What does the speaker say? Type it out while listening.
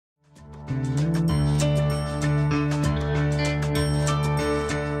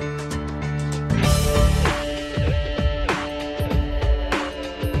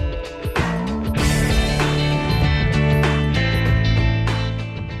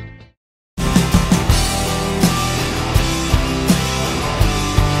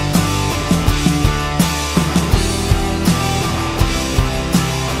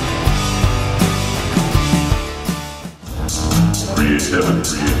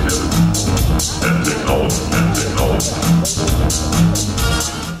creativity, and technology.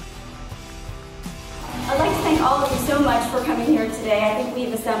 I'd like to thank all of you so much for coming here today. I think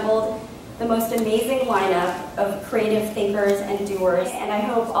we've assembled the most amazing lineup of creative thinkers and doers, and I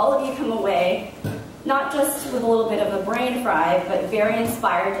hope all of you come away not just with a little bit of a brain fry, but very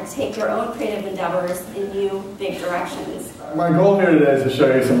inspired to take your own creative endeavors in new, big directions. My goal here today is to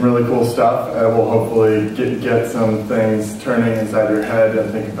show you some really cool stuff that will hopefully get some things turning inside your head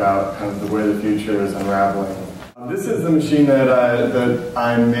and think about kind of the way the future is unraveling. This is the machine that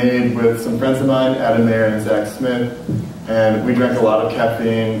I made with some friends of mine, Adam Mayer and Zach Smith, and we drank a lot of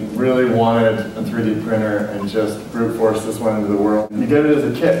caffeine, really wanted a 3D printer, and just brute force this one into the world. You get it as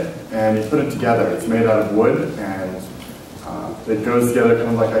a kit, and you put it together. It's made out of wood, and it goes together kind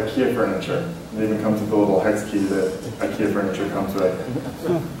of like IKEA furniture. It even comes with a little hex key that IKEA furniture comes with.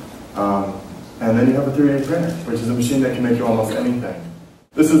 And then you have a 3D printer, which is a machine that can make you almost anything.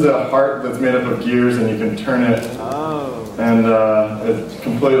 This is a heart that's made up of gears, and you can turn it, and it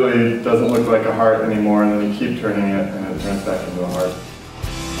completely doesn't look like a heart anymore, and then you keep turning it, and it turns back into a heart.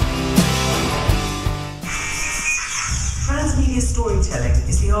 Transmedia storytelling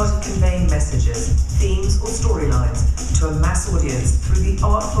is the art of conveying messages, themes, or storylines to a mass audience through the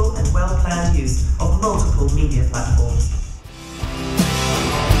artful and well-planned use of multiple media platforms.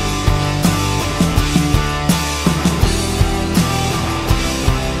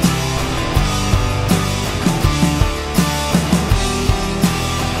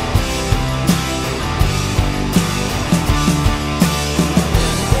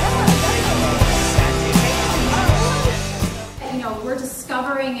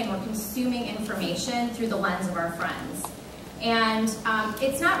 And we're consuming information through the lens of our friends. And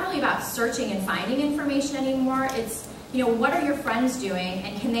it's not really about searching and finding information anymore. It's, what are your friends doing,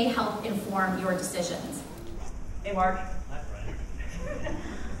 and can they help inform your decisions? Hey, Mark. Hi, Brian.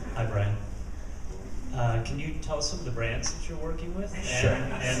 Hi, Brian. Can you tell us some of the brands that you're working with? Sure.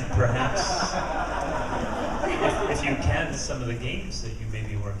 And perhaps, if you can, some of the games that you may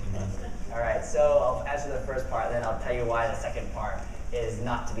be working on. All right, so I'll answer the first part, then I'll tell you why the second part is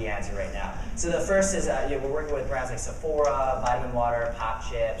not to be answered right now. So the first is we're working with brands like Sephora, Vitamin Water, Pop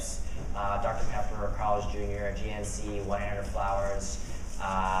Chips, Dr. Pepper, Carl's Jr., GNC, 1-800-Flowers,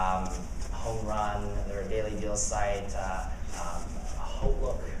 Home Run, their daily deal site,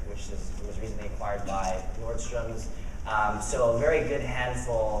 Outlook, which was recently acquired by Nordstrom's. So a very good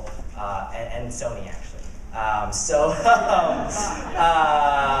handful, and Sony actually.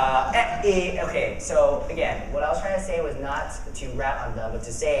 Okay, so again, what I was trying to say was not to rap on them, but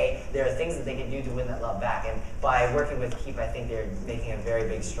to say there are things that they can do to win that love back. And by working with Keep, I think they're making a very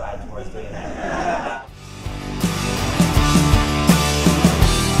big stride towards doing that.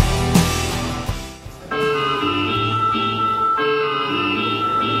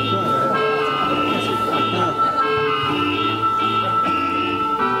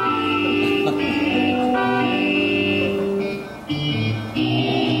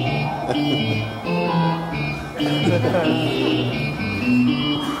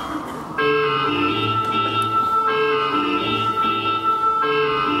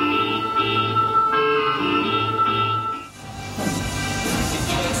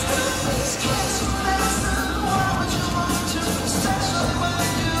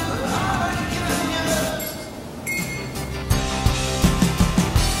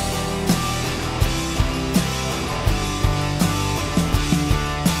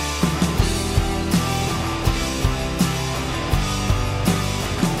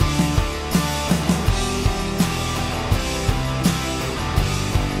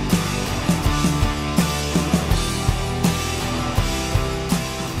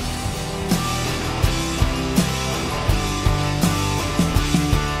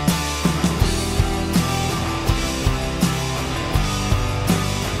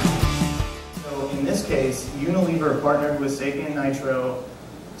 Partnered with Sapien Nitro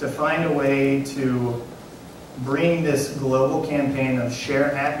to find a way to bring this global campaign of Share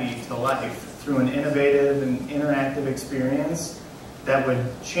Happy to life through an innovative and interactive experience that would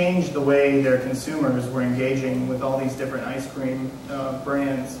change the way their consumers were engaging with all these different ice cream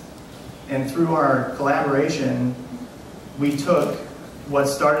brands. And through our collaboration, we took what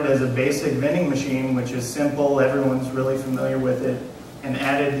started as a basic vending machine, which is simple, everyone's really familiar with it, and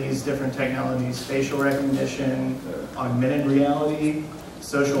added these different technologies: facial recognition, augmented reality,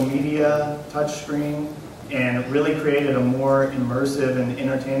 social media, touchscreen, and really created a more immersive and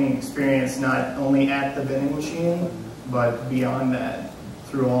entertaining experience, not only at the vending machine, but beyond that,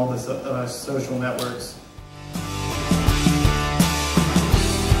 through all the social networks.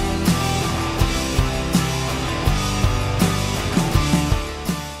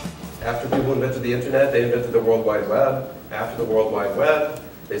 After people invented the internet, they invented the World Wide Web. After the World Wide Web,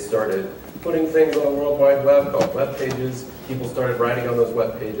 they started putting things on the World Wide Web called web pages. People started writing on those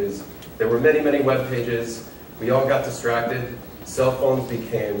web pages. There were many, many web pages. We all got distracted. Cell phones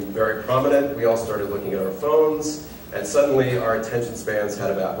became very prominent. We all started looking at our phones, and suddenly our attention spans had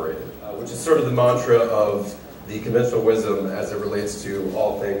evaporated, which is sort of the mantra of the conventional wisdom as it relates to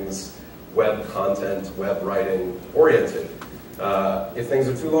all things web content, web writing oriented. If things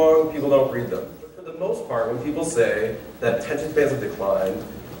are too long, people don't read them. But for the most part, when people say that attention spans have declined,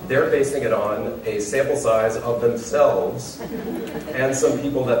 they're basing it on a sample size of themselves and some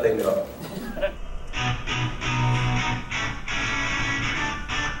people that they know.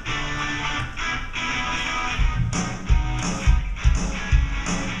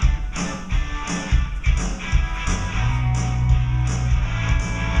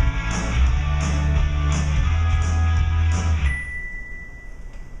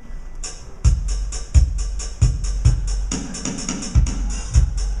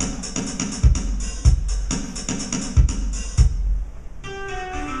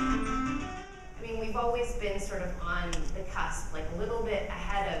 We've always been sort of on the cusp, like a little bit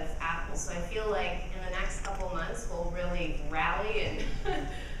ahead of Apple. So I feel like in the next couple months we'll really rally and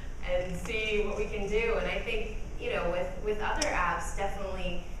and see what we can do. And I think, you know, with other apps,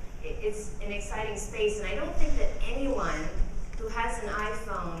 definitely it's an exciting space. And I don't think that anyone who has an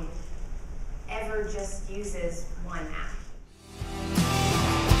iPhone ever just uses one app.